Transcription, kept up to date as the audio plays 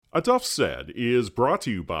A Duff Said is brought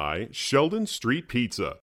to you by Sheldon Street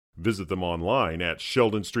Pizza. Visit them online at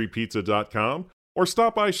sheldonstreetpizza.com or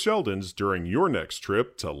stop by Sheldon's during your next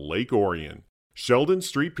trip to Lake Orion. Sheldon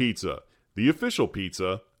Street Pizza, the official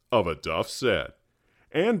pizza of A Duff Said.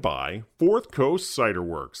 And by Fourth Coast Cider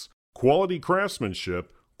Works. Quality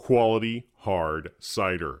craftsmanship, quality hard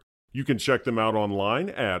cider. You can check them out online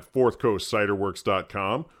at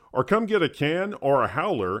fourthcoastciderworks.com or come get a can or a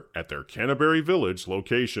howler at their Canterbury Village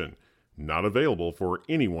location. Not available for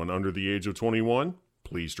anyone under the age of 21.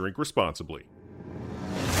 Please drink responsibly.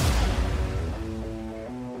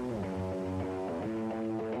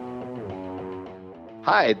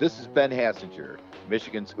 Hi, this is Ben Hassinger,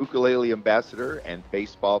 Michigan's ukulele ambassador and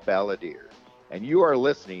baseball balladeer, and you are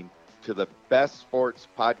listening to the best sports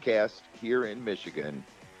podcast here in Michigan,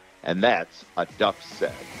 and that's A Duff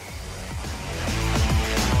Said.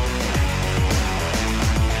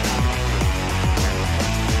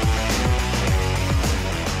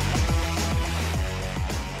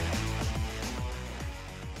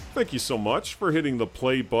 Thank you so much for hitting the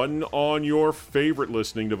play button on your favorite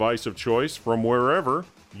listening device of choice from wherever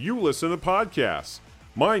you listen to podcasts.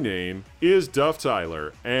 My name is Duff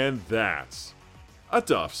Tyler, and that's A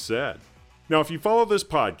Duff Said. Now, if you follow this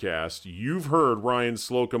podcast, you've heard Ryan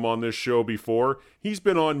Slocum on this show before. He's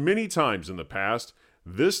been on many times in the past.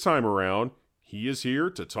 This time around, he is here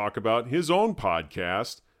to talk about his own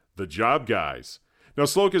podcast, The Job Guys. Now,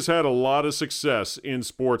 Sloke has had a lot of success in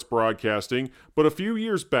sports broadcasting, but a few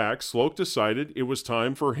years back, Sloke decided it was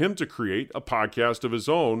time for him to create a podcast of his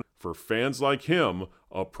own for fans like him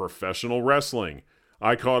of professional wrestling.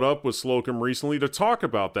 I caught up with Slocum recently to talk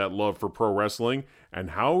about that love for pro wrestling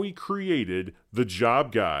and how he created The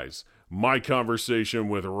Job Guys. My conversation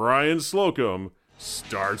with Ryan Slocum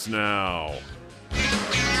starts now.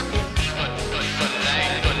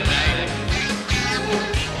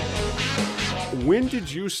 When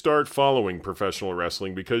did you start following professional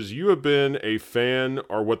wrestling? Because you have been a fan,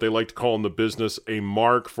 or what they like to call in the business, a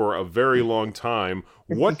mark for a very long time.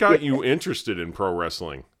 What got you interested in pro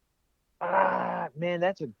wrestling? Man,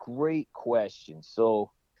 that's a great question. So,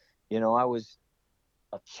 I was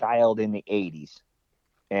a child in the 80s,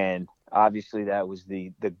 and obviously that was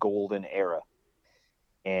the golden era.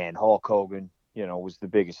 And Hulk Hogan, was the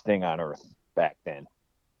biggest thing on earth back then.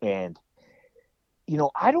 And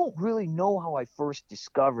I don't really know how I first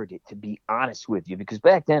discovered it, to be honest with you, because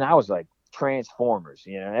back then I was like Transformers,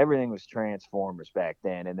 everything was Transformers back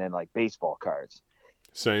then. And then like baseball cards.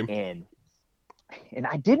 Same. And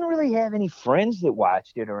I didn't really have any friends that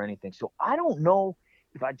watched it or anything. So I don't know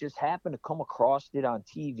if I just happened to come across it on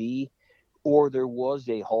TV or there was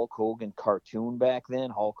a Hulk Hogan cartoon back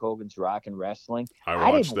then, Hulk Hogan's Rockin' Wrestling.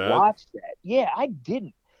 I didn't watch that. Yeah, I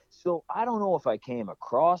didn't. So I don't know if I came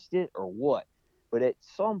across it or what. But at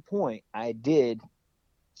some point, I did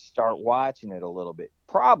start watching it a little bit.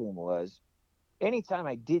 Problem was, anytime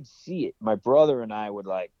I did see it, my brother and I would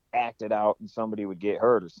like act it out and somebody would get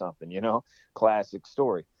hurt or something, classic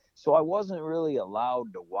story. So I wasn't really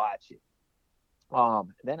allowed to watch it.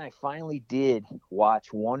 Then I finally did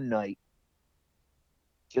watch one night.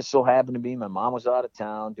 Just so happened to be my mom was out of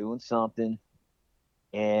town doing something,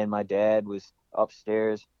 and my dad was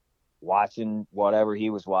upstairs watching whatever he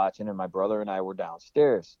was watching, and my brother and I were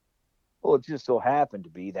downstairs. Well, it just so happened to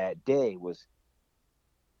be that day was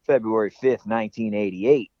February 5th,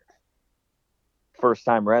 1988. First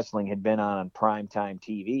time wrestling had been on primetime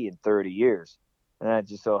TV in 30 years. And that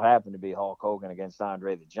just so happened to be Hulk Hogan against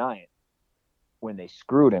Andre the Giant when they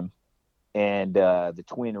screwed him. And the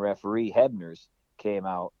twin referee Hebner's came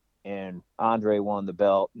out, and Andre won the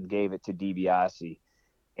belt and gave it to DiBiase.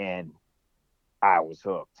 And I was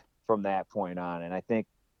hooked from that point on. And I think,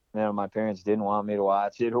 my parents didn't want me to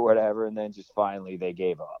watch it or whatever. And then just finally they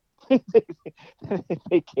gave up.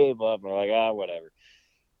 They gave up and were like, whatever.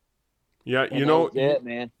 Yeah, and that was it,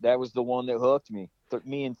 man. That was the one that hooked me.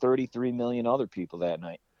 Me and 33 million other people that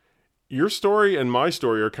night. Your story and my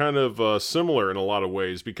story are kind of similar in a lot of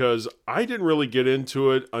ways, because I didn't really get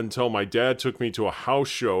into it until my dad took me to a house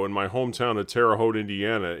show in my hometown of Terre Haute,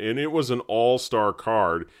 Indiana, and it was an all-star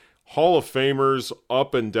card. Hall of Famers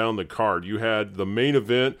up and down the card. You had the main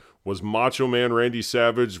event was Macho Man Randy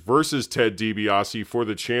Savage versus Ted DiBiase for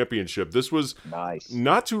the championship. This was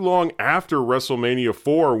not too long after WrestleMania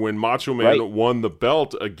 4 when Macho Man won the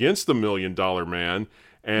belt against the $1 Million Man.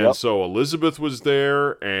 And so Elizabeth was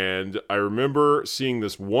there, and I remember seeing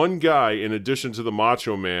this one guy in addition to the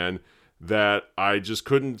Macho Man that I just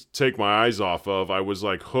couldn't take my eyes off of. I was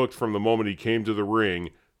like hooked from the moment he came to the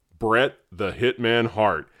ring. Bret the Hitman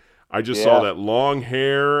Hart. I just saw that long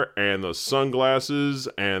hair and the sunglasses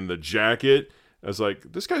and the jacket, I was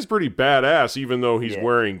like, this guy's pretty badass, even though he's Yeah.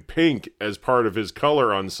 wearing pink as part of his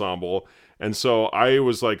color ensemble. And so I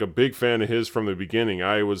was like a big fan of his from the beginning.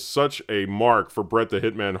 I was such a mark for Bret the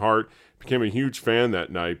Hitman Hart. Became a huge fan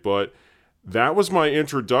that night, but that was my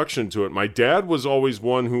introduction to it. My dad was always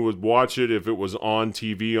one who would watch it if it was on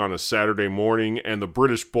TV on a Saturday morning and the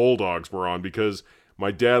British Bulldogs were on, because my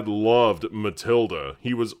dad loved Matilda.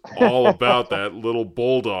 He was all about that little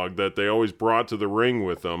bulldog that they always brought to the ring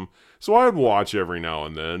with them. So I would watch every now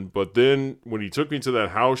and then. But then when he took me to that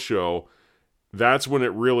house show, that's when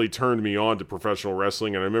it really turned me on to professional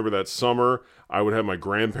wrestling. And I remember that summer, I would have my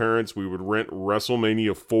grandparents, we would rent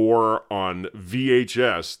WrestleMania 4 on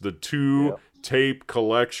VHS, the two-tape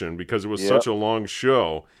collection, because it was such a long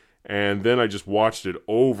show. And then I just watched it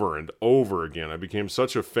over and over again. I became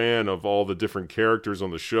such a fan of all the different characters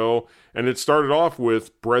on the show. And it started off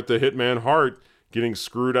with Bret the Hitman Hart getting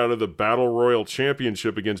screwed out of the Battle Royal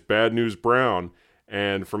Championship against Bad News Brown.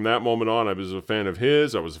 And from that moment on, I was a fan of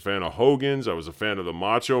his. I was a fan of Hogan's. I was a fan of the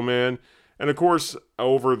Macho Man. And of course,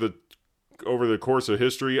 over the course of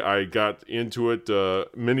history, I got into it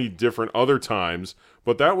many different other times.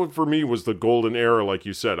 But that one for me was the golden era, like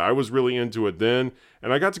you said. I was really into it then.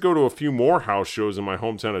 And I got to go to a few more house shows in my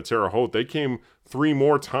hometown of Terre Haute. They came 3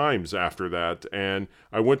 more times after that. And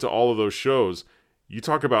I went to all of those shows. You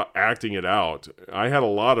talk about acting it out. I had a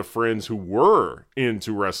lot of friends who were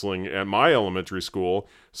into wrestling at my elementary school,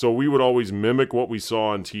 so we would always mimic what we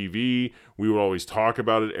saw on TV. We would always talk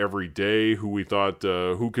about it every day, who we thought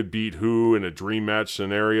who could beat who in a dream match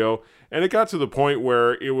scenario. And it got to the point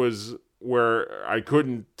where I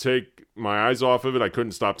couldn't take my eyes off of it. I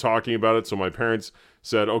couldn't stop talking about it, so my parents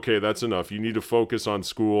said, okay, that's enough. You need to focus on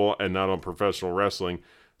school and not on professional wrestling.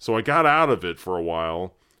 So I got out of it for a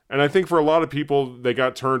while. And I think for a lot of people, they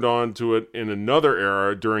got turned on to it in another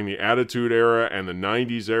era during the Attitude Era and the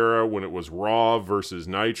 90s era when it was Raw versus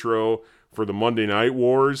Nitro for the Monday Night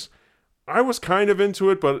Wars. I was kind of into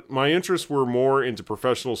it, but my interests were more into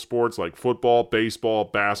professional sports like football, baseball,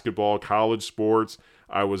 basketball, college sports.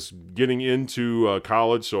 I was getting into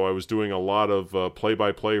college, so I was doing a lot of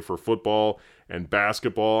play-by-play for football and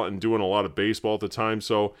basketball and doing a lot of baseball at the time.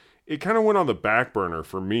 So it kind of went on the back burner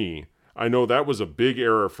for me. I know that was a big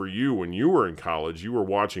era for you when you were in college. You were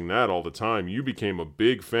watching that all the time. You became a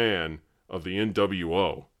big fan of the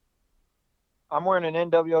NWO. I'm wearing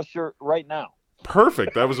an NWO shirt right now.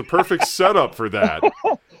 Perfect. That was a perfect setup for that.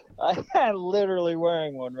 I'm literally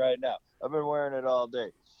wearing one right now. I've been wearing it all day.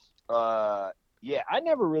 Yeah, I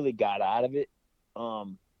never really got out of it.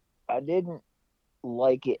 I didn't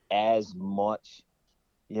like it as much.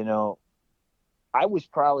 You know, I was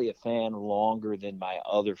probably a fan longer than my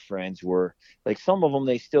other friends were. Like some of them,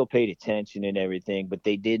 they still paid attention and everything, but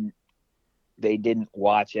they didn't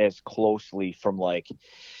watch as closely from like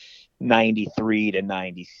 93 to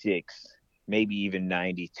 96, maybe even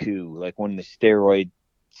 92. Like when the steroid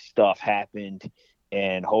stuff happened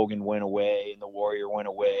and Hogan went away and the Warrior went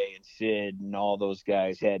away and Sid and all those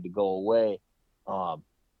guys had to go away.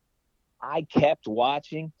 I kept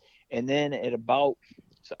watching, and then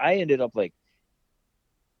so I ended up like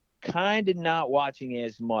kind of not watching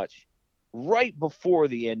as much right before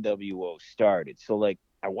the NWO started. So like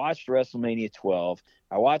I watched WrestleMania 12,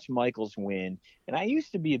 I watched Michaels win, and I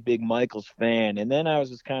used to be a big Michaels fan, and then I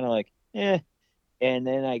was just kind of like, and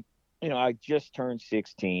then I just turned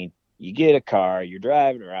 16. You get a car, you're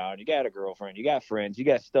driving around, you got a girlfriend, you got friends, you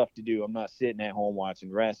got stuff to do. I'm not sitting at home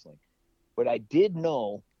watching wrestling. But I did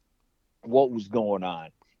know what was going on.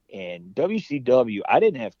 And WCW, I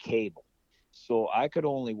didn't have cable. So I could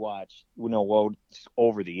only watch,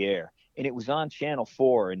 over the air. And it was on Channel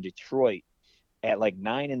 4 in Detroit at like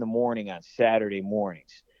 9 in the morning on Saturday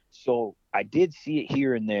mornings. So I did see it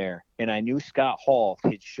here and there. And I knew Scott Hall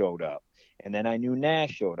had showed up. And then I knew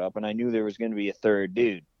Nash showed up. And I knew there was going to be a third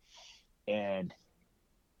dude. And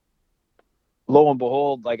lo and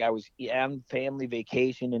behold, like I was on family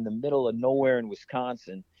vacation in the middle of nowhere in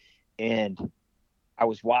Wisconsin. And I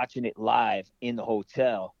was watching it live in the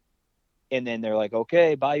hotel. And then they're like,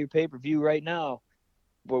 okay, buy your pay-per-view right now.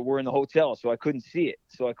 But we're in the hotel, so I couldn't see it.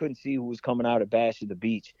 So I couldn't see who was coming out at Bash at the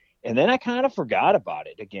Beach. And then I kind of forgot about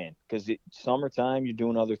it again because it's summertime, you're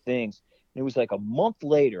doing other things. And it was like a month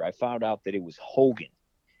later, I found out that it was Hogan.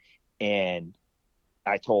 And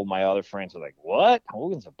I told my other friends, like, what?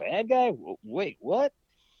 Hogan's a bad guy? Wait, what?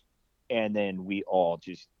 And then we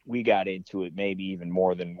got into it maybe even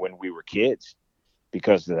more than when we were kids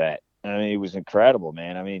because of that. I mean, it was incredible,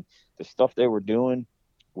 man. I mean, the stuff they were doing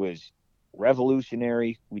was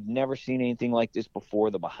revolutionary. We'd never seen anything like this before.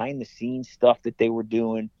 The behind-the-scenes stuff that they were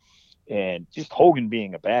doing, and just Hogan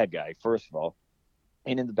being a bad guy, first of all.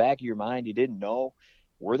 And in the back of your mind, you didn't know,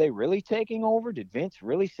 were they really taking over? Did Vince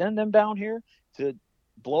really send them down here to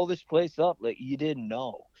blow this place up? Like, you didn't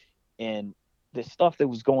know. And the stuff that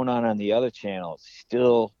was going on the other channel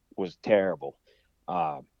still was terrible.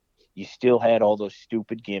 You still had all those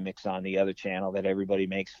stupid gimmicks on the other channel that everybody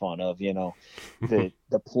makes fun of, the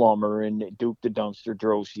plumber and Duke the Dumpster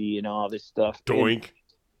Drosy and all this stuff. Doink. And,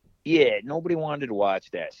 yeah, nobody wanted to watch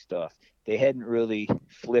that stuff. They hadn't really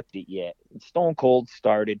flipped it yet. Stone Cold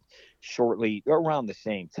started shortly around the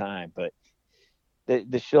same time, but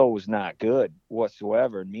the show was not good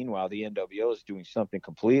whatsoever. And meanwhile, the NWO is doing something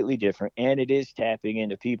completely different, and it is tapping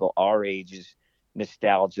into people our age's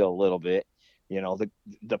nostalgia a little bit.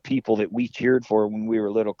 The people that we cheered for when we were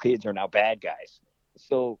little kids are now bad guys.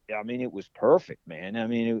 So, I mean, it was perfect, man. I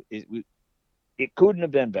mean, it couldn't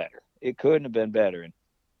have been better. It couldn't have been better. And,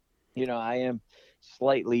 I am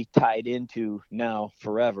slightly tied into now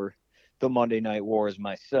forever the Monday Night Wars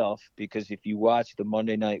myself, because if you watch the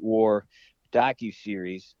Monday Night War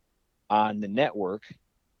docuseries on the network,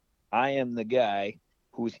 I am the guy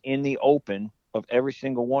who's in the open of every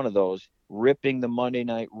single one of those, ripping the Monday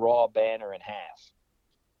Night Raw banner in half.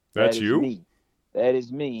 That's you? Me. That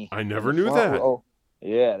is me. I never knew that. Row.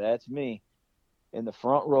 Yeah, that's me. In the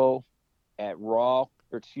front row at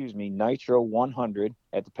Nitro 100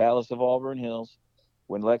 at the Palace of Auburn Hills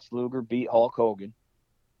when Lex Luger beat Hulk Hogan.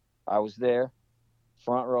 I was there,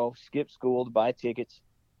 front row, skipped school to buy tickets.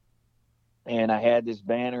 And I had this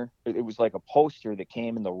banner. It was like a poster that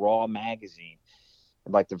came in the Raw magazine,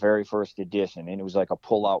 like the very first edition. And it was like a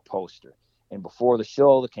pull-out poster. And before the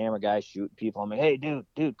show, the camera guy's shooting people. I'm like, hey,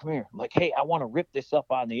 dude, come here. I'm like, hey, I want to rip this up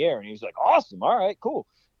on the air. And he was like, awesome. All right, cool.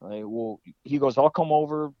 Like, well, he goes, I'll come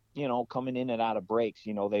over, coming in and out of breaks.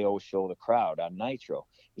 They always show the crowd on Nitro.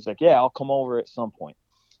 He's like, yeah, I'll come over at some point.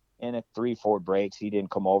 And at 3-4 breaks, he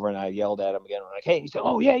didn't come over. And I yelled at him again. I'm like, hey, he said,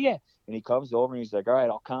 oh, yeah. And he comes over and he's like, all right,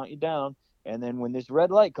 I'll count you down. And then when this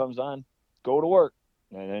red light comes on, go to work.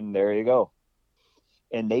 And then there you go.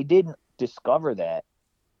 And they didn't discover that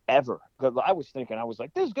ever. Because I was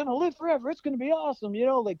like, this is going to live forever. It's going to be awesome.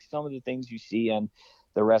 Like some of the things you see on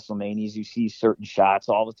the WrestleManias, you see certain shots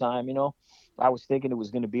all the time, I was thinking it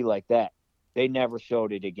was going to be like that. They never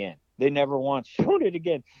showed it again. They never once showed it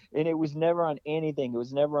again. And it was never on anything. It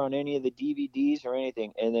was never on any of the DVDs or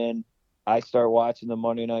anything. And then I start watching the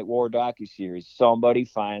Monday Night War docuseries. Somebody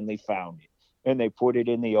finally found it. And they put it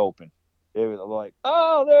in the open. It was like,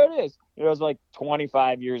 oh, there it is. It was like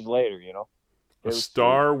 25 years later, A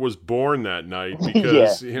star was born that night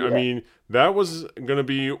because, I mean, that was going to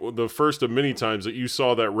be the first of many times that you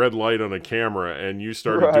saw that red light on a camera and you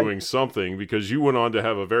started doing something, because you went on to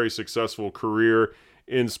have a very successful career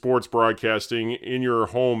in sports broadcasting in your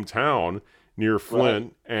hometown near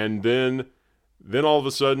Flint. And then all of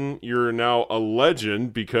a sudden you're now a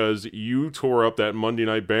legend because you tore up that Monday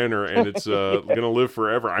night banner and it's going to live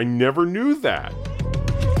forever. I never knew that.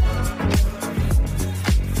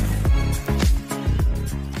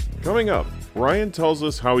 Coming up, Ryan tells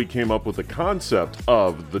us how he came up with the concept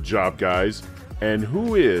of the Job Guys and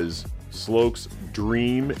who is Sloke's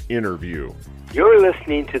dream interview. You're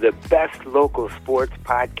listening to the best local sports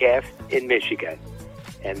podcast in Michigan,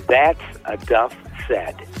 and that's a Duff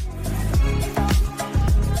Said.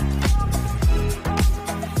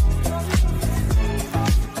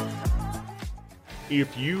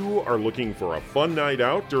 If you are looking for a fun night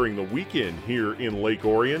out during the weekend here in Lake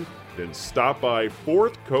Orion, then stop by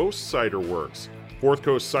Fourth Coast Cider Works. Fourth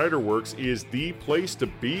Coast Cider Works is the place to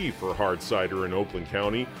be for hard cider in Oakland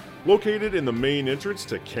County. Located in the main entrance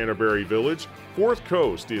to Canterbury Village, Fourth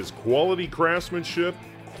Coast is quality craftsmanship,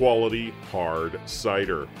 quality hard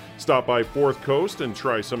cider. Stop by Fourth Coast and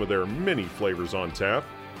try some of their many flavors on tap.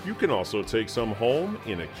 You can also take some home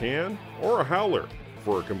in a can or a howler.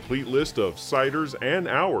 For a complete list of ciders and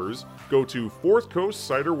hours, go to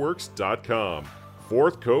fourthcoastciderworks.com.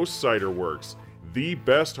 Fourth Coast Cider Works. The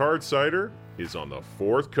best hard cider is on the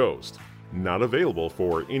Fourth Coast. Not available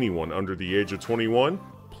for anyone under the age of 21.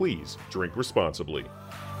 Please drink responsibly.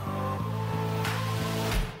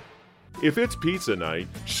 If it's pizza night,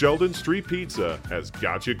 Sheldon Street Pizza has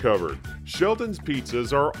got you covered. Sheldon's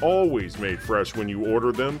pizzas are always made fresh when you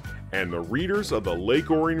order them, and the readers of the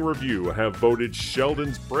Lake Orion Review have voted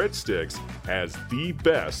Sheldon's breadsticks as the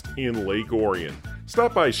best in Lake Orion.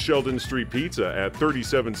 Stop by Sheldon Street Pizza at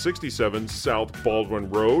 3767 South Baldwin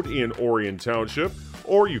Road in Orion Township,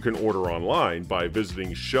 or you can order online by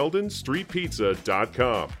visiting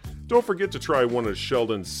sheldonstreetpizza.com. Don't forget to try one of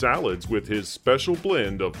Sheldon's salads with his special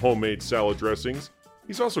blend of homemade salad dressings.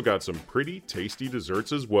 He's also got some pretty tasty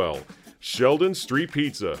desserts as well. Sheldon Street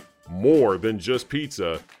Pizza. More than just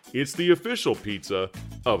pizza, It's the official pizza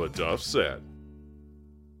of a Duff set.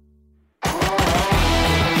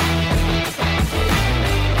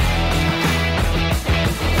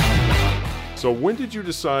 So when did you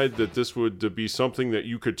decide that this would be something that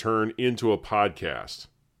you could turn into a podcast?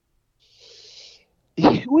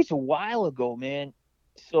 It was a while ago, man.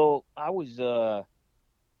 So I was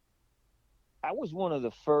one of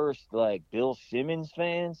the first like Bill Simmons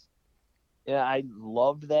fans. Yeah, I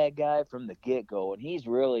loved that guy from the get-go, and he's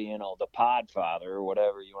really, the podfather or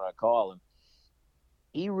whatever you want to call him.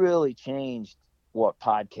 He really changed what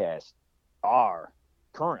podcasts are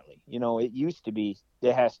currently. It used to be,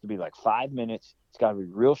 it has to be like 5 minutes. It's got to be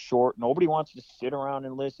real short. Nobody wants to sit around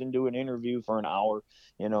and listen to an interview for an hour.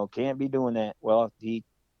 Can't be doing that. Well, he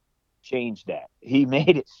changed that. He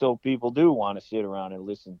made it so people do want to sit around and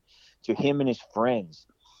listen to him and his friends.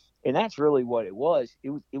 And that's really what it was.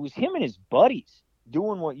 It was him and his buddies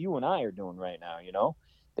doing what you and I are doing right now,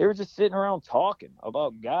 They were just sitting around talking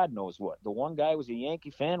about God knows what. The one guy was a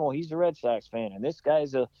Yankee fan. Well, he's a Red Sox fan. And this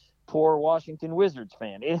guy's a poor Washington Wizards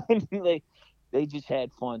fan. And they just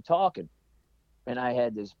had fun talking. And I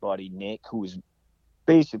had this buddy, Nick, who was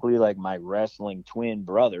basically like my wrestling twin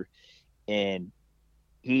brother. And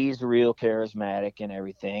he's real charismatic and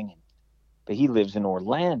everything. But he lives in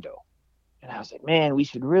Orlando. And I was like, man, we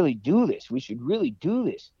should really do this. We should really do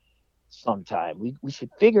this sometime. We should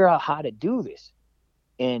figure out how to do this.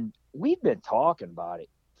 And we've been talking about it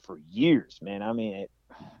for years, man. I mean,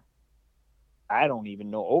 I don't even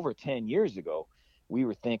know. Over 10 years ago, we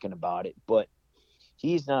were thinking about it. But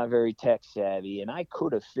he's not very tech savvy, and I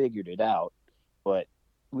could have figured it out. But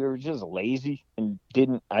we were just lazy and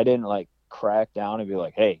I didn't like crack down and be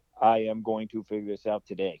like, hey, I am going to figure this out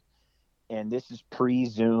today. And this is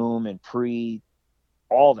pre-Zoom and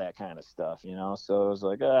all that kind of stuff, So I was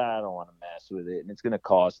like, I don't want to mess with it. And it's going to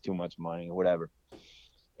cost too much money or whatever.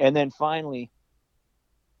 And then finally,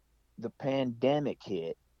 the pandemic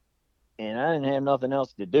hit. And I didn't have nothing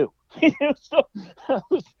else to do. So I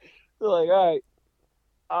was like, all right,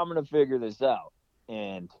 I'm going to figure this out.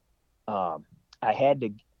 And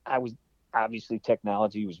obviously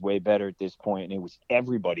technology was way better at this point. And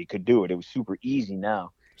everybody could do it. It was super easy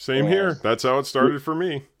now. Same here. That's how it started for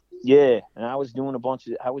me. Yeah. And I was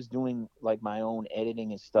doing like my own editing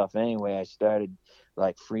and stuff anyway. I started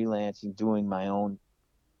like freelancing, doing my own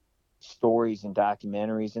stories and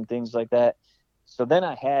documentaries and things like that. So then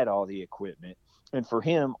I had all the equipment. And for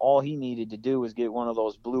him, all he needed to do was get one of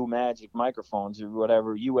those Blue Magic microphones or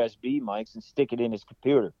whatever, USB mics, and stick it in his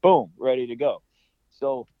computer. Boom, ready to go.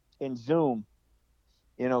 So in Zoom,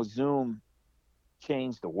 Zoom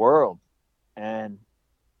changed the world. And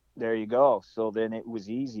there you go. So then it was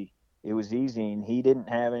easy. And he didn't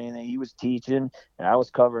have anything. He was teaching, and I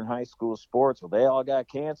was covering high school sports. Well, they all got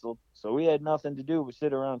canceled. So we had nothing to do but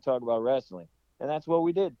sit around and talk about wrestling. And that's what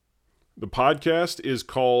we did. The podcast is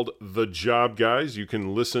called The Job Guys. You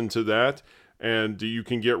can listen to that, and you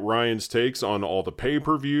can get Ryan's takes on all the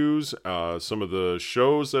pay-per-views, some of the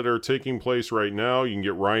shows that are taking place right now. You can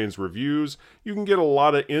get Ryan's reviews. You can get a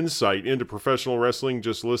lot of insight into professional wrestling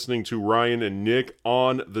just listening to Ryan and Nick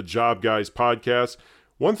on The Job Guys podcast.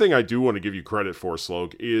 One thing I do want to give you credit for,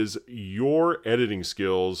 Sloke, is your editing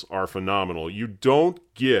skills are phenomenal. You don't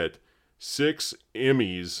get 6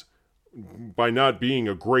 Emmys by not being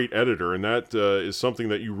a great editor, and that is something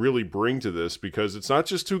that you really bring to this, because it's not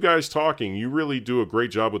just two guys talking. You really do a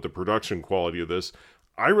great job with the production quality of this.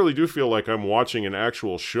 I really do feel like I'm watching an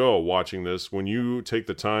actual show watching this when you take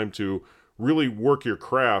the time to really work your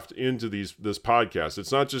craft into this podcast.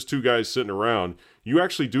 It's not just two guys sitting around. You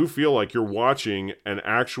actually do feel like you're watching an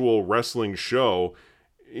actual wrestling show,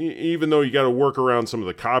 even though you got to work around some of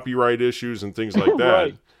the copyright issues and things like that.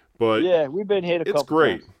 Right. But yeah, we've been hit a couple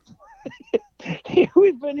times. It's great.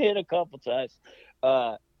 We've been hit a couple times.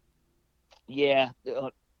 I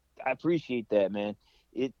appreciate that, man.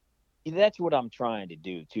 That's what I'm trying to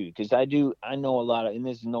do too, because I know a lot of, and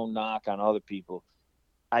this is no knock on other people.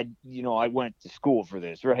 I went to school for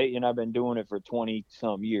this, right? And I've been doing it for 20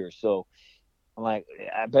 some years. So I'm like,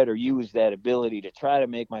 I better use that ability to try to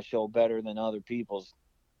make my show better than other people's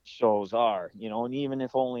shows are, and even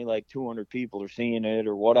if only like 200 people are seeing it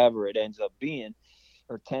or whatever it ends up being,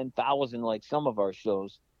 or 10,000 like some of our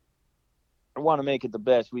shows, I want to make it the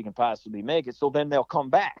best we can possibly make it. So then they'll come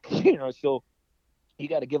back, so you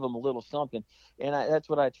got to give them a little something. And that's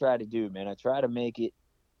what I try to do, man. I try to make it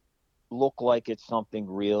look like it's something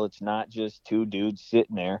real. It's not just two dudes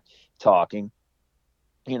sitting there talking,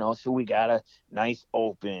 so we got a nice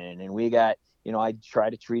open, and we got, I try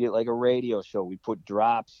to treat it like a radio show. We put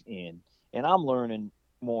drops in, and I'm learning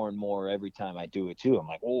more and more every time I do it too. I'm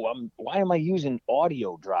like, why am I using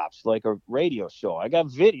audio drops like a radio show? I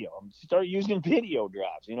got video. I'm start using video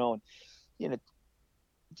drops, and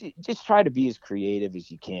just try to be as creative as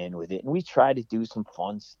you can with it. And we try to do some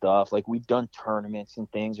fun stuff. Like we've done tournaments and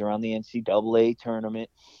things around the NCAA tournament.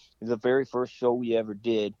 The very first show we ever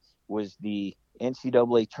did was the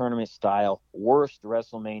NCAA tournament style worst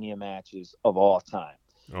WrestleMania matches of all time.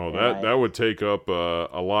 Oh, that would take up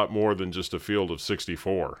a lot more than just a field of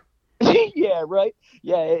 64. Yeah, right.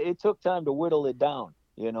 Yeah, it took time to whittle it down,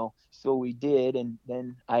 So we did, and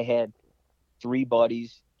then I had 3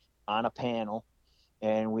 buddies on a panel,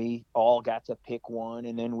 and we all got to pick one,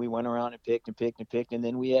 and then we went around and picked, and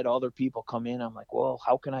then we had other people come in. I'm like, well,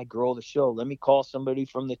 how can I grow the show? Let me call somebody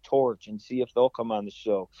from the Torch and see if they'll come on the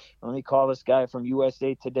show. Let me call this guy from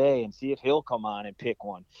USA Today and see if he'll come on and pick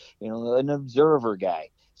one, an observer guy.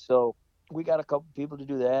 So we got a couple people to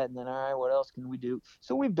do that, and then, all right, what else can we do?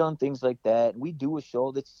 So we've done things like that. We do a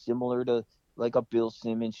show that's similar to like a Bill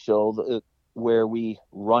Simmons show where we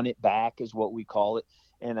run it back is what we call it,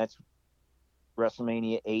 and that's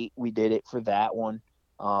WrestleMania 8. We did it for that one.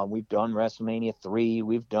 We've done WrestleMania 3.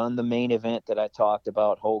 We've done the main event that I talked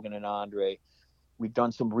about, Hogan and Andre. We've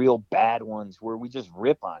done some real bad ones where we just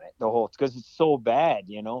rip on it because it's so bad,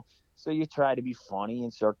 So you try to be funny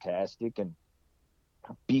and sarcastic and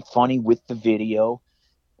be funny with the video,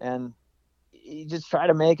 and you just try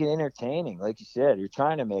to make it entertaining. Like you said, you're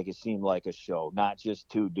trying to make it seem like a show, not just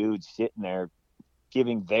 2 dudes sitting there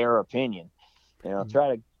giving their opinion.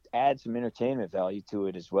 Try to add some entertainment value to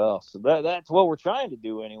it as well. So that's what we're trying to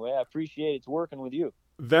do anyway. I appreciate it's working with you.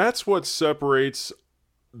 That's what separates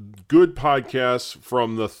good podcasts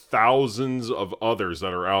from the thousands of others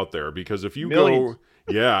that are out there, because if you Millions.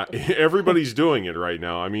 Everybody's doing it right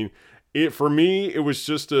now. I mean, for me, it was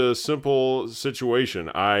just a simple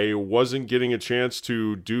situation. I wasn't getting a chance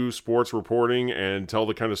to do sports reporting and tell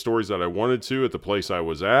the kind of stories that I wanted to at the place I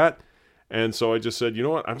was at. And so I just said, you know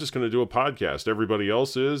what? I'm just going to do a podcast. Everybody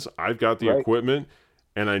else is. I've got the equipment,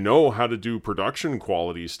 and I know how to do production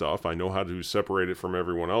quality stuff. I know how to separate it from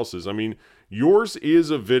everyone else's. I mean, yours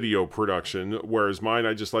is a video production, whereas mine,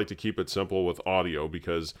 I just like to keep it simple with audio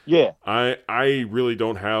because I really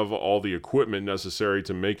don't have all the equipment necessary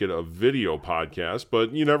to make it a video podcast,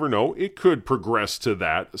 but you never know. It could progress to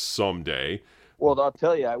that someday. Well, I'll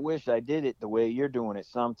tell you, I wish I did it the way you're doing it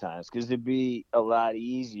sometimes, because it'd be a lot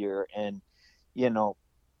easier. And, and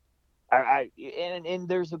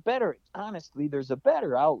there's a better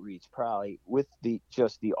outreach probably with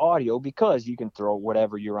just the audio, because you can throw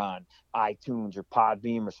whatever you're on iTunes or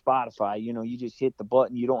Podbeam or Spotify. You just hit the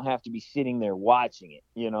button. You don't have to be sitting there watching it.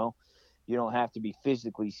 You don't have to be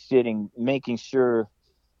physically sitting, making sure,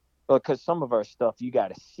 because some of our stuff you got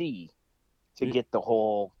to see to get the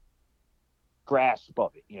whole grasp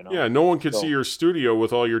of it, Yeah, no one could see your studio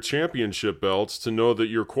with all your championship belts to know that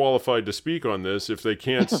you're qualified to speak on this if they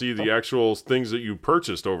can't see the actual things that you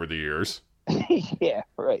purchased over the years. Yeah,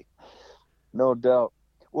 right. No doubt.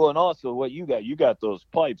 Well, and also what you got those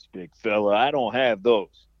pipes, big fella. I don't have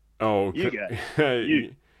those. Oh,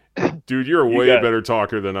 okay. Dude, you're a way better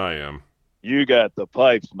talker than I am. You got the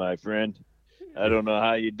pipes, my friend. I don't know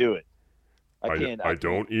how you do it. I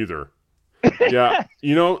don't either. Yeah,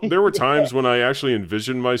 there were times when I actually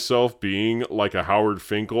envisioned myself being like a Howard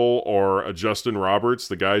Finkel or a Justin Roberts,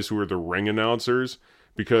 the guys who were the ring announcers,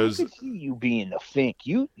 because I could see you being the Fink.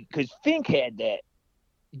 Because Fink had that.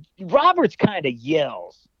 Roberts kind of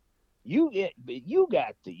yells. You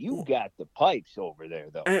got the pipes over there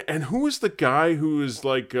though. And who is the guy who is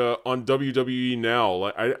like on WWE now?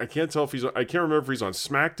 Like I can't tell if I can't remember if he's on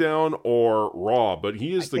SmackDown or Raw, but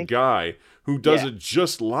he is the guy who does it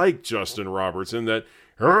just like Justin Roberts, in that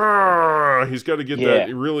he's got to get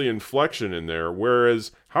that really inflection in there.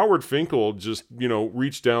 Whereas Howard Finkel just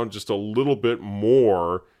reached down just a little bit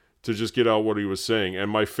more to just get out what he was saying. And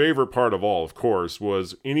my favorite part of all, of course,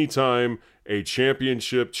 was anytime a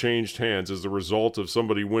championship changed hands as a result of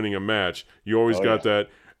somebody winning a match, you always got that,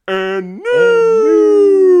 and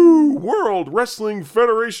new World Wrestling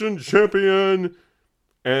Federation champion.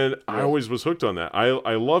 And I always was hooked on that.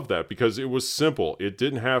 I love that because it was simple. It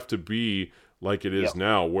didn't have to be like it is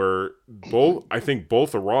now, where I think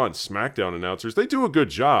both the Raw and SmackDown announcers, they do a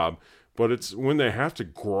good job, but it's when they have to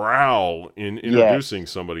growl in introducing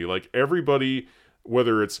somebody. Like everybody,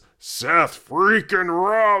 whether it's Seth freaking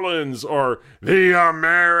Rollins or the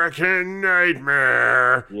American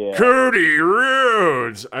Nightmare, Cody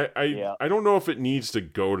Rhodes. I don't know if it needs to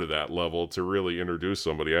go to that level to really introduce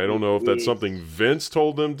somebody. I don't know if that's something Vince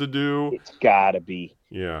told them to do. It's gotta be.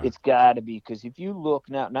 Yeah. It's got to be, because if you look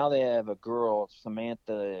now they have a girl,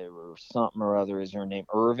 Samantha or something or other is her name,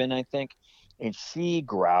 Irvin, I think, and she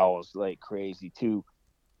growls like crazy too.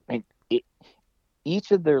 And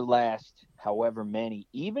each of their last, however many,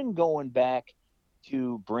 even going back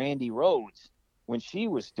to Brandy Rhodes when she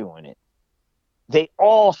was doing it, they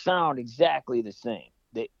all sound exactly the same.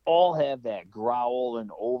 They all have that growl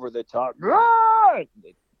and over the top.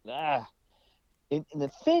 And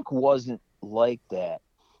the Fink wasn't like that.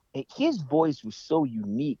 His voice was so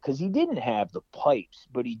unique because he didn't have the pipes,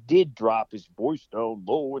 but he did drop his voice down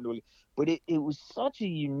low. But it was such a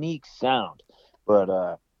unique sound.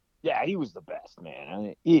 But yeah, he was the best, man. I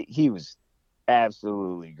mean, he was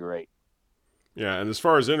absolutely great. Yeah, and as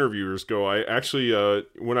far as interviewers go, I actually,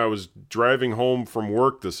 when I was driving home from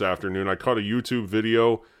work this afternoon, I caught a YouTube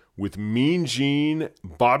video with Mean Gene,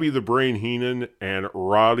 Bobby the Brain Heenan, and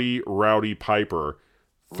Roddy Rowdy Piper,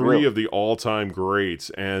 three Really? of the all-time greats.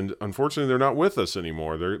 And unfortunately, they're not with us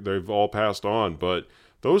anymore. They've all passed on. But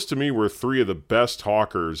those, to me, were three of the best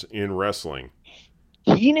talkers in wrestling.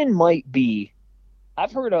 Heenan might be.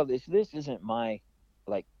 I've heard of this. This isn't my,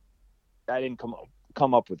 like, I didn't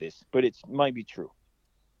come up with this, but it might be true.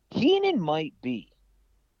 Heenan might be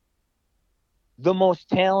the most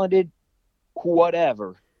talented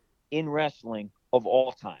whatever in wrestling of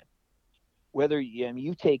all time. Whether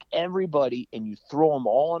you take everybody and you throw them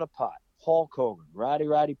all in a pot, Hulk Hogan,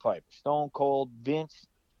 Roddy Piper, Stone Cold, Vince,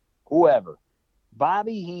 whoever,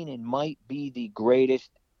 Bobby Heenan might be the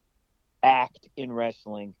greatest act in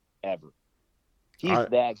wrestling ever. He's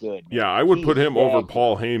that good, man. Yeah, I would He's put him over good.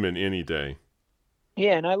 Paul Heyman any day.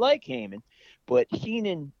 Yeah, and I like Heyman, but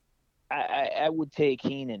Heenan, I would take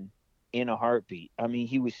Heenan in a heartbeat. I mean,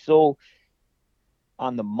 he was so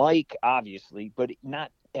on the mic, obviously, but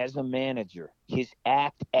not as a manager. His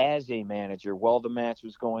act as a manager while the match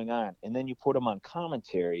was going on. And then you put him on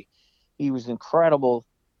commentary. He was incredible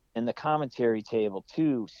in the commentary table,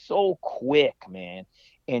 too. So quick, man.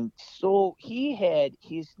 And so he had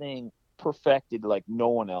his thing perfected like no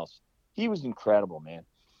one else. He was incredible, man.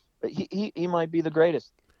 But he might be the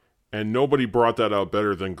greatest. And nobody brought that out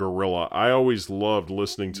better than Gorilla. I always loved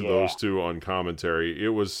listening to those two on commentary. It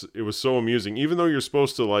was so amusing. Even though you're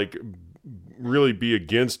supposed to like really be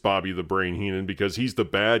against Bobby the Brain Heenan because he's the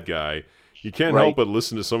bad guy, you can't help but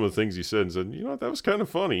listen to some of the things he said and said, you know what, that was kind of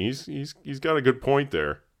funny. He's got a good point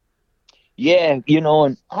there. Yeah,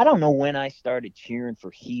 and I don't know when I started cheering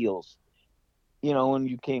for heels. When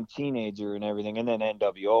you became teenager and everything, and then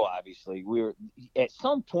NWO, obviously, at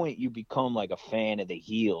some point you become like a fan of the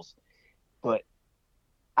heels. But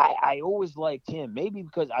I always liked him, maybe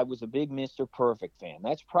because I was a big Mr. Perfect fan.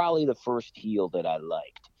 That's probably the first heel that I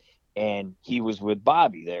liked. And he was with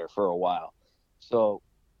Bobby there for a while. So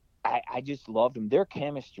I just loved him. Their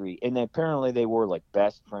chemistry, and apparently they were like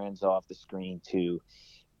best friends off the screen too.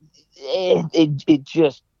 It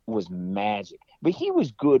just was magic. But he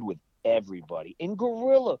was good with everybody. And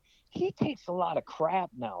Gorilla, he takes a lot of crap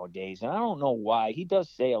nowadays, and I don't know why. He does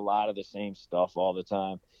say a lot of the same stuff all the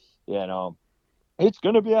time. It's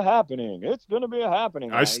gonna be a happening. It's gonna be a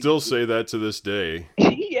happening. I still say that to this day.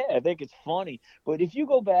 Yeah, I think it's funny. But if you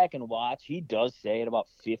go back and watch, he does say it about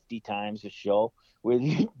 50 times a show, with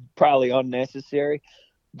probably unnecessary.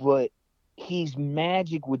 But he's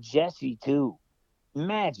magic with Jesse too.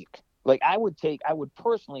 Magic. Like I would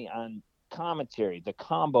personally on commentary, the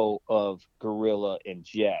combo of Gorilla and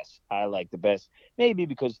Jess, I like the best. Maybe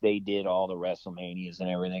because they did all the WrestleManias and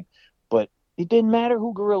everything, but it didn't matter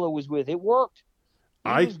who Gorilla was with. It worked.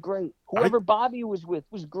 He was great. Whoever Bobby was with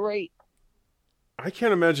was great. I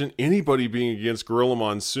can't imagine anybody being against Gorilla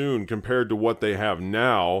Monsoon compared to what they have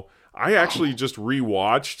now. I actually just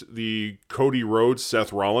rewatched the Cody Rhodes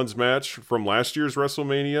Seth Rollins match from last year's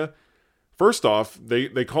WrestleMania. First off,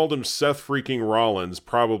 they called him Seth freaking Rollins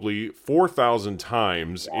probably 4,000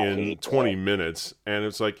 times in 20 minutes. And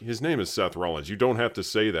it's like, his name is Seth Rollins. You don't have to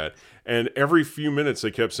say that. And every few minutes they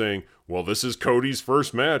kept saying, well, this is Cody's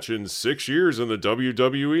first match in 6 years in the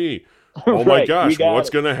WWE. Oh my gosh, what's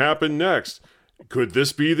going to happen next? Could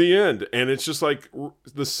this be the end? And it's just like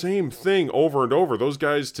the same thing over and over. Those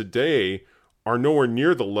guys today are nowhere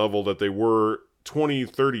near the level that they were 20,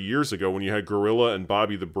 30 years ago when you had Gorilla and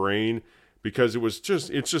Bobby the Brain. Because it's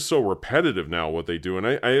just so repetitive now what they do. And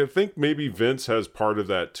I think maybe Vince has part of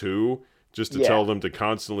that too, just to tell them to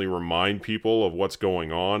constantly remind people of what's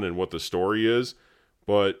going on and what the story is.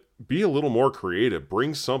 But be a little more creative.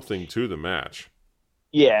 Bring something to the match.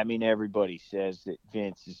 Yeah, I mean, everybody says that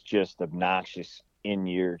Vince is just obnoxious in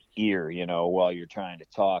your ear, while you're trying to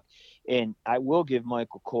talk. And I will give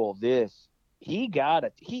Michael Cole this. He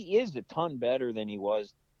is a ton better than he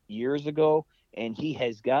was, years ago, and he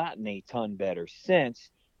has gotten a ton better since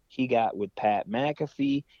he got with Pat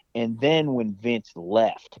McAfee. And then when Vince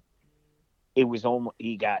left, it was almost,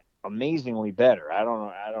 he got amazingly better. I don't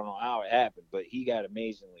know how it happened, but he got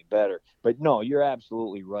amazingly better. But no, you're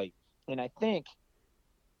absolutely right. And I think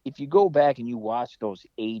if you go back and you watch those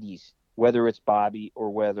 80s, whether it's Bobby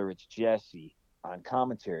or whether it's Jesse on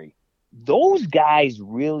commentary, those guys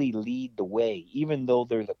really lead the way, even though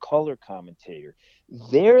they're the color commentator.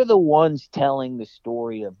 They're the ones telling the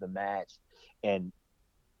story of the match. And,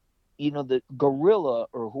 the gorilla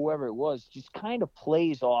or whoever it was just kind of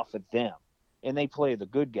plays off of them. And they play the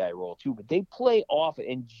good guy role too, but they play off.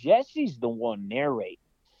 And Jesse's the one narrating.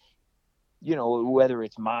 Whether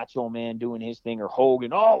it's Macho Man doing his thing or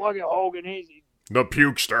Hogan. Oh, look at Hogan. The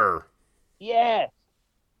pukester. Yeah.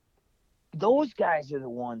 Those guys are the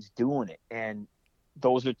ones doing it. And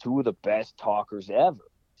those are two of the best talkers ever.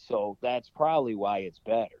 So that's probably why it's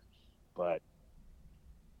better. But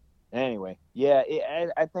anyway, yeah,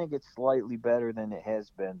 I think it's slightly better than it has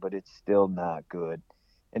been, but it's still not good.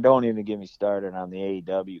 And don't even get me started on the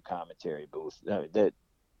AEW commentary booth. That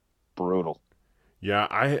brutal.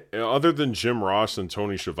 Yeah, other than Jim Ross and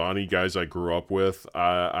Tony Schiavone, guys I grew up with,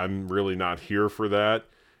 I'm really not here for that.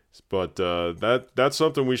 But that's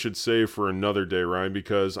something we should save for another day, Ryan,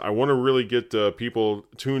 because I want to really get people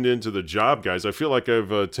tuned into the Job Guys. I feel like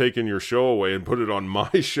I've taken your show away and put it on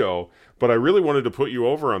my show, but I really wanted to put you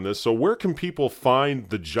over on this. So where can people find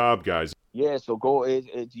the Job Guys? Yeah, so it's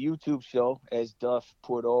a YouTube show, as Duff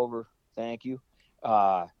put over. Thank you.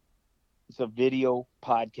 It's a video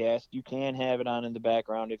podcast. You can have it on in the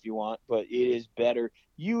background if you want, but it is better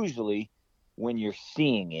usually when you're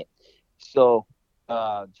seeing it. So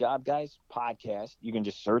Job Guys podcast, you can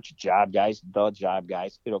just search Job Guys, the Job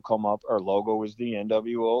Guys. It'll come up. Our logo is the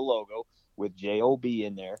NWO logo with JOB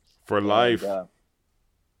in there. For life.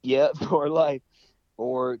 Yeah, for life.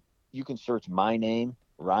 Or you can search my name,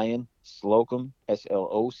 Ryan Slocum,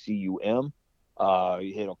 Slocum.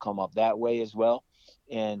 It'll come up that way as well.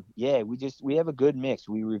 And yeah, we have a good mix.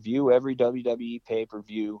 We review every WWE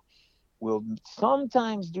pay-per-view. We'll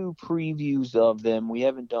sometimes do previews of them. We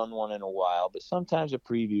haven't done one in a while, but sometimes a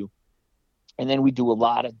preview. And then we do a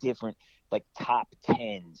lot of different like top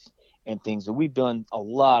 10s and things. And we've done a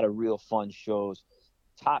lot of real fun shows.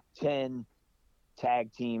 Top 10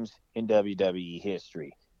 tag teams in WWE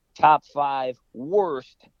history. Top 5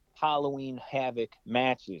 worst Halloween Havoc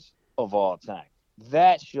matches of all time.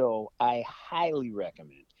 That show I highly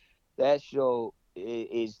recommend. That show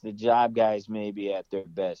is the Job Guys maybe at their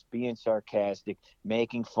best, being sarcastic,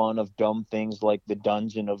 making fun of dumb things like the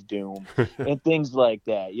Dungeon of Doom and things like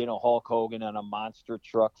that. Hulk Hogan on a monster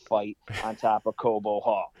truck fight on top of Cobo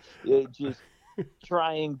Hall. Just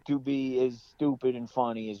trying to be as stupid and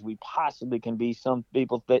funny as we possibly can be. Some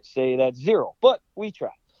people that say that's zero, but we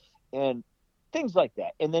try. And things like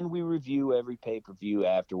that. And then we review every pay-per-view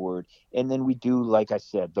afterward. And then we do, like I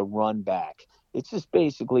said, the run back. It's just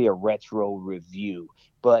basically a retro review.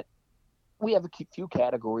 But we have a few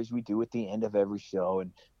categories we do at the end of every show.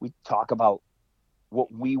 And we talk about what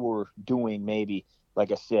we were doing maybe,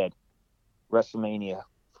 like I said, WrestleMania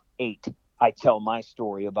 8. I tell my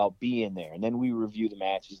story about being there. And then we review the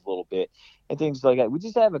matches a little bit and things like that. We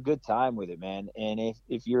just have a good time with it, man. And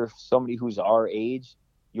if you're somebody who's our age,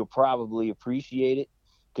 you'll probably appreciate it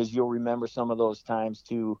because you'll remember some of those times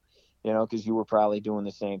too, because you were probably doing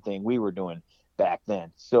the same thing we were doing back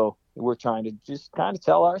then. So we're trying to just kind of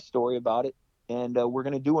tell our story about it. And we're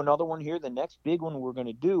going to do another one here. The next big one we're going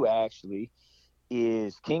to do actually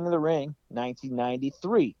is King of the Ring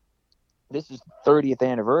 1993. This is the 30th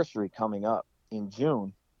anniversary coming up in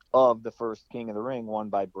June of the first King of the Ring won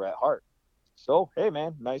by Bret Hart. So, hey,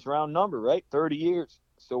 man, nice round number, right? 30 years.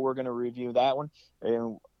 So we're going to review that one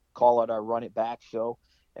and call it our Run It Back show.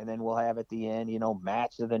 And then we'll have at the end,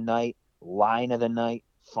 match of the night, line of the night,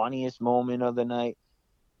 funniest moment of the night,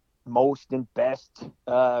 most and best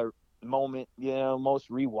moment, most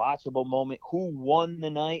rewatchable moment, who won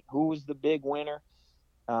the night, who was the big winner.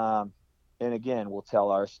 And again, we'll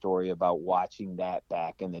tell our story about watching that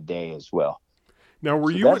back in the day as well. Now,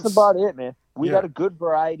 that's about it, man. We got a good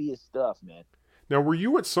variety of stuff, man. Now, were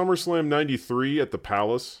you at SummerSlam 93 at the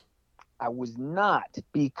Palace? I was not,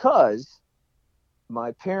 because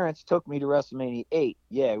my parents took me to WrestleMania 8.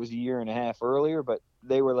 Yeah, it was a year and a half earlier, but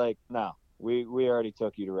they were like, no, we already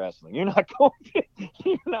took you to wrestling. You're not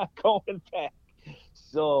going back.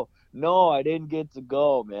 So, no, I didn't get to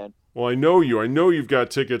go, man. Well, I know you. I know you've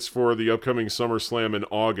got tickets for the upcoming SummerSlam in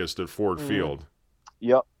August at Ford Field.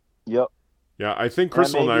 Yep. Yeah, I think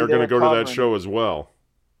Crystal and I are going to go to that show as well.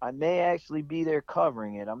 I may actually be there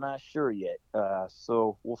covering it. I'm not sure yet.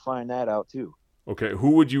 So we'll find that out too. Okay,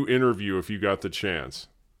 who would you interview if you got the chance?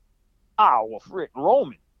 Well, frick,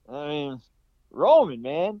 Roman. I mean, Roman,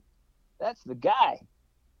 man, that's the guy.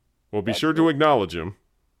 Well, be sure to acknowledge him.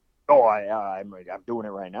 Oh, I'm doing it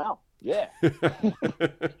right now. Yeah.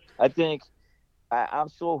 I think I'm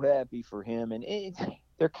so happy for him, and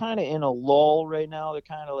they're kind of in a lull right now. They're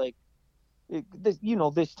kind of like,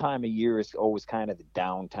 this time of year is always kind of the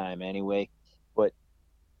downtime anyway. But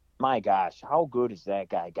my gosh, how good has that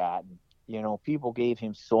guy gotten? People gave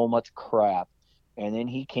him so much crap, and then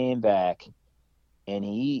he came back, and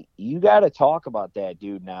you got to talk about that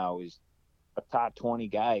dude now is a top 20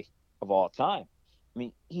 guy of all time. I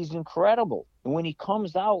mean, he's incredible. And when he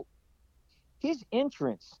comes out, his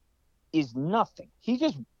entrance is nothing. He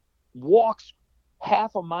just walks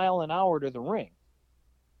half a mile an hour to the ring.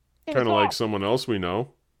 Kind of like someone else we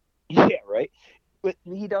know. Yeah, right. But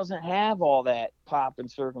he doesn't have all that pop and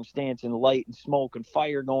circumstance and light and smoke and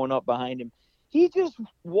fire going up behind him. He just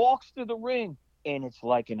walks to the ring, and it's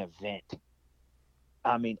like an event.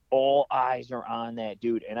 I mean, all eyes are on that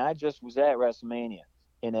dude. And I just was at WrestleMania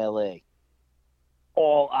in L.A.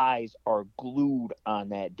 All eyes are glued on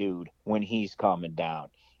that dude when he's coming down.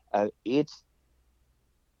 I'm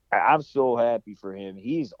so happy for him.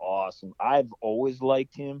 He's awesome. I've always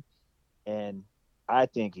liked him, and I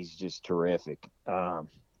think he's just terrific.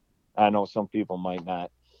 I know some people might not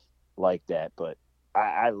like that, but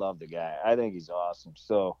I love the guy. I think he's awesome.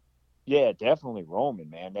 So, yeah, definitely Roman,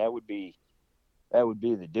 man. That would be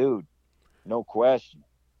the dude, no question.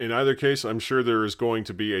 In either case, I'm sure there is going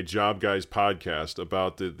to be a Job Guys podcast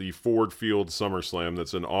about the Ford Field SummerSlam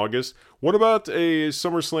that's in August. What about a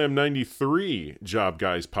SummerSlam 93 Job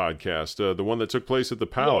Guys podcast, the one that took place at the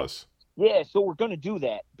Palace? Yeah, so we're going to do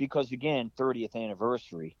that because, again, 30th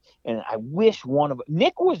anniversary. And I wish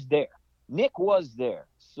Nick was there.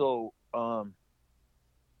 So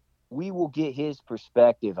we will get his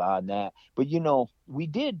perspective on that. But, we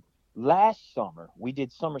did last summer, we did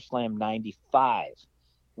SummerSlam 95.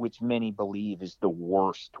 Which many believe is the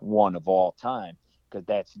worst one of all time because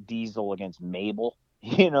that's Diesel against Mabel.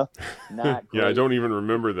 Not great. Yeah, I don't even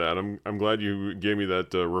remember that. I'm glad you gave me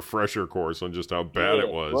that refresher course on just how bad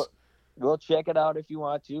it was. Well, check it out if you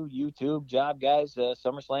want to. YouTube, Job Guys,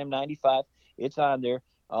 SummerSlam 95. It's on there.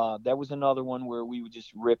 That was another one where we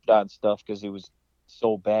just ripped on stuff because it was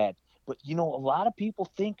so bad. But, a lot of people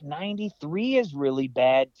think 93 is really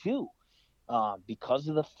bad too. Because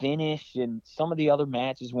of the finish and some of the other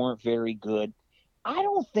matches weren't very good. I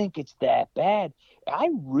don't think it's that bad. I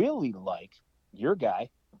really like your guy,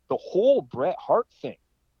 the whole Bret Hart thing.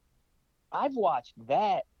 I've watched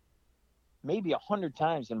that maybe 100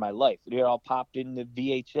 times in my life. It all popped in the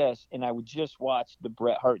VHS, and I would just watch the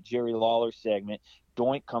Bret Hart Jerry Lawler segment.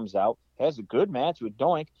 Doink comes out, has a good match with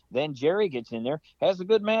Doink. Then Jerry gets in there, has a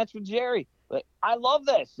good match with Jerry. I love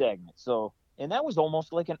that segment. And that was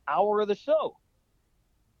almost like an hour of the show.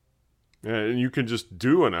 Yeah, and you can just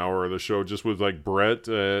do an hour of the show just with like Brett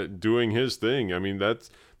doing his thing. I mean,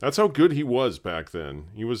 that's how good he was back then.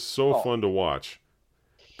 He was so fun to watch.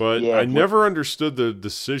 But yeah, I never understood the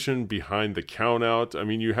decision behind the count out. I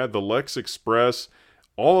mean, you had the Lex Express.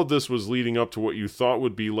 All of this was leading up to what you thought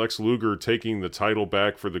would be Lex Luger taking the title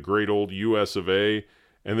back for the great old US of A.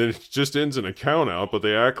 And then it just ends in a count out, but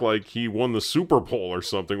they act like he won the Super Bowl or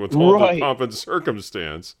something with all the pomp and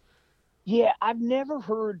circumstance. Yeah, I've never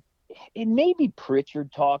heard, and maybe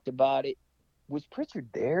Pritchard talked about it. Was Pritchard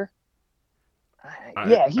there?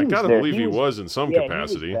 I gotta believe he was in some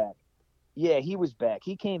capacity. He was back.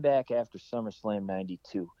 He came back after SummerSlam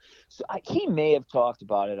 92. So he may have talked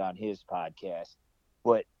about it on his podcast,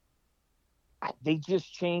 but they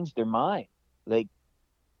just changed their mind. Like,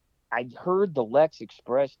 I heard the Lex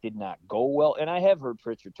Express did not go well, and I have heard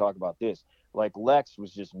Pritchard talk about this. Like, Lex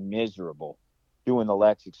was just miserable doing the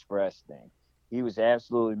Lex Express thing. He was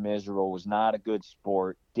absolutely miserable, was not a good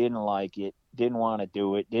sport, didn't like it, didn't want to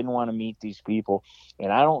do it, didn't want to meet these people. And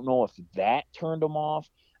I don't know if that turned him off.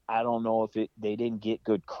 I don't know if they didn't get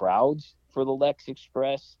good crowds for the Lex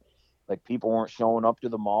Express. Like, people weren't showing up to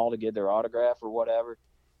the mall to get their autograph or whatever.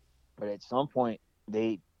 But at some point,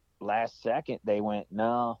 last second, they went,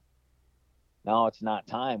 no, it's not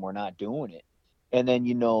time. We're not doing it. And then,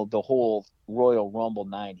 the whole Royal Rumble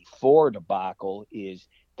 94 debacle is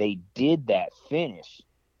they did that finish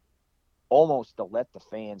almost to let the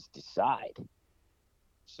fans decide.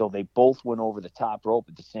 So they both went over the top rope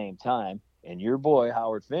at the same time. And your boy,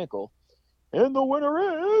 Howard Finkel, and the winner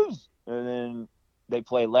is, and then they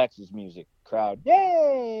play Lex's music. Crowd,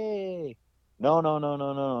 yay! No.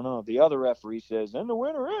 The other referee says, and the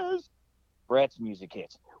winner is Brett's music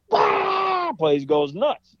hits. Wah! Place goes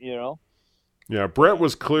nuts, you know? Yeah, Brett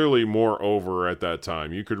was clearly more over at that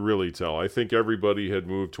time. You could really tell. I think everybody had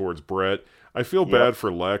moved towards Brett. I feel bad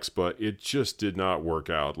for Lex, but it just did not work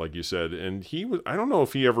out, like you said. And I don't know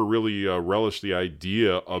if he ever really relished the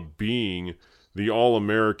idea of being the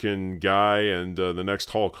all-American guy and the next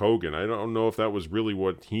Hulk Hogan. I don't know if that was really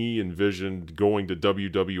what he envisioned going to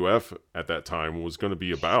WWF at that time was going to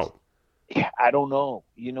be about. Yeah, I don't know.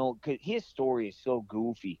 You know, 'cause his story is so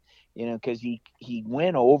goofy, you know, because he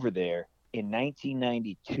went over there in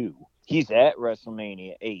 1992. He's at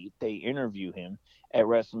WrestleMania 8. They interview him at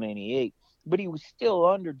WrestleMania 8, but he was still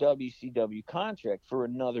under WCW contract for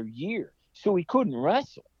another year, so he couldn't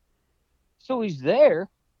wrestle. So he's there,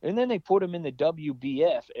 and then they put him in the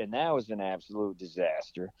WBF, and that was an absolute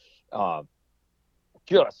disaster.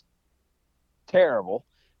 Just terrible.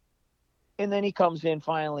 And then he comes in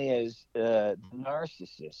finally as the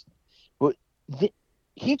narcissist. But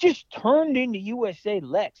he just turned into USA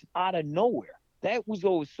Lex out of nowhere. That was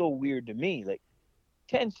always so weird to me. Like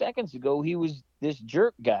 10 seconds ago, he was this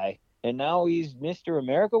jerk guy, and now he's Mr.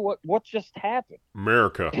 America. What just happened?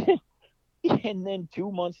 America. And then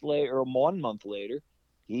 2 months later, or 1 month later,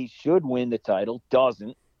 he should win the title,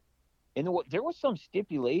 doesn't. And there was some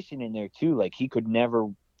stipulation in there, too, like he could never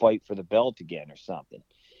fight for the belt again or something.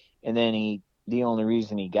 And then the only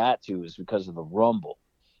reason he got to is because of the Rumble.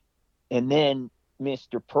 And then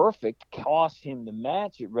Mr. Perfect cost him the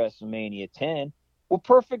match at WrestleMania 10. Well,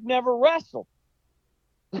 Perfect never wrestled.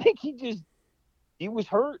 Like he was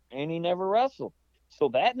hurt and he never wrestled. So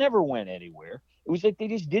that never went anywhere. It was like they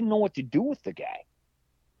just didn't know what to do with the guy.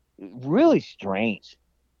 Really strange.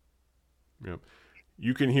 Yep.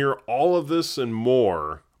 You can hear all of this and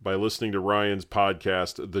more by listening to Ryan's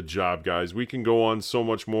podcast, The Job Guys. We can go on so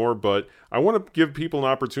much more, but I want to give people an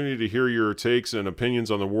opportunity to hear your takes and opinions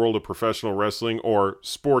on the world of professional wrestling or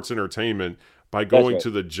sports entertainment by going to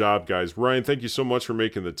The Job Guys. Ryan, thank you so much for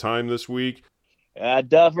making the time this week.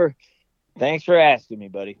 Duffer, thanks for asking me,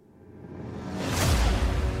 buddy.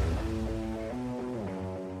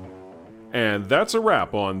 And that's a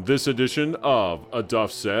wrap on this edition of A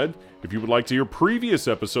Duff Said. If you would like to hear previous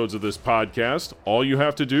episodes of this podcast, all you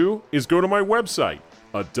have to do is go to my website,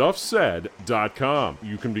 aduffsaid.com.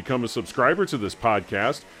 You can become a subscriber to this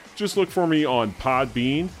podcast. Just look for me on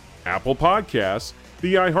Podbean, Apple Podcasts,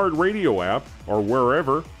 the iHeartRadio app, or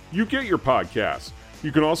wherever you get your podcasts.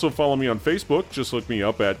 You can also follow me on Facebook. Just look me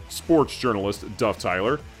up at sports journalist Duff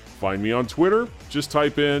Tyler. Find me on Twitter. Just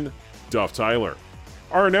type in Duff Tyler.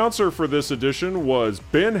 Our announcer for this edition was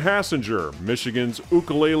Ben Hassinger, Michigan's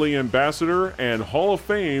ukulele ambassador and Hall of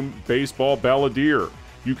Fame baseball balladeer.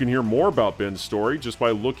 You can hear more about Ben's story just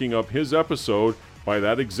by looking up his episode by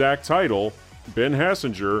that exact title, Ben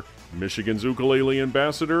Hassinger, Michigan's ukulele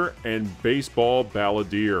ambassador and baseball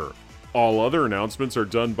balladeer. All other announcements are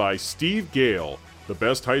done by Steve Gale, the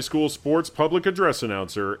best high school sports public address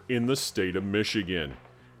announcer in the state of Michigan.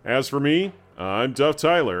 As for me, I'm Duff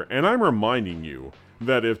Tyler, and I'm reminding you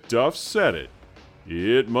that if Duff said it,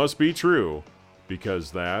 it must be true, because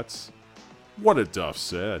that's what a Duff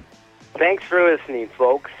said. Thanks for listening,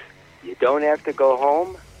 folks. You don't have to go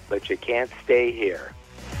home, but you can't stay here.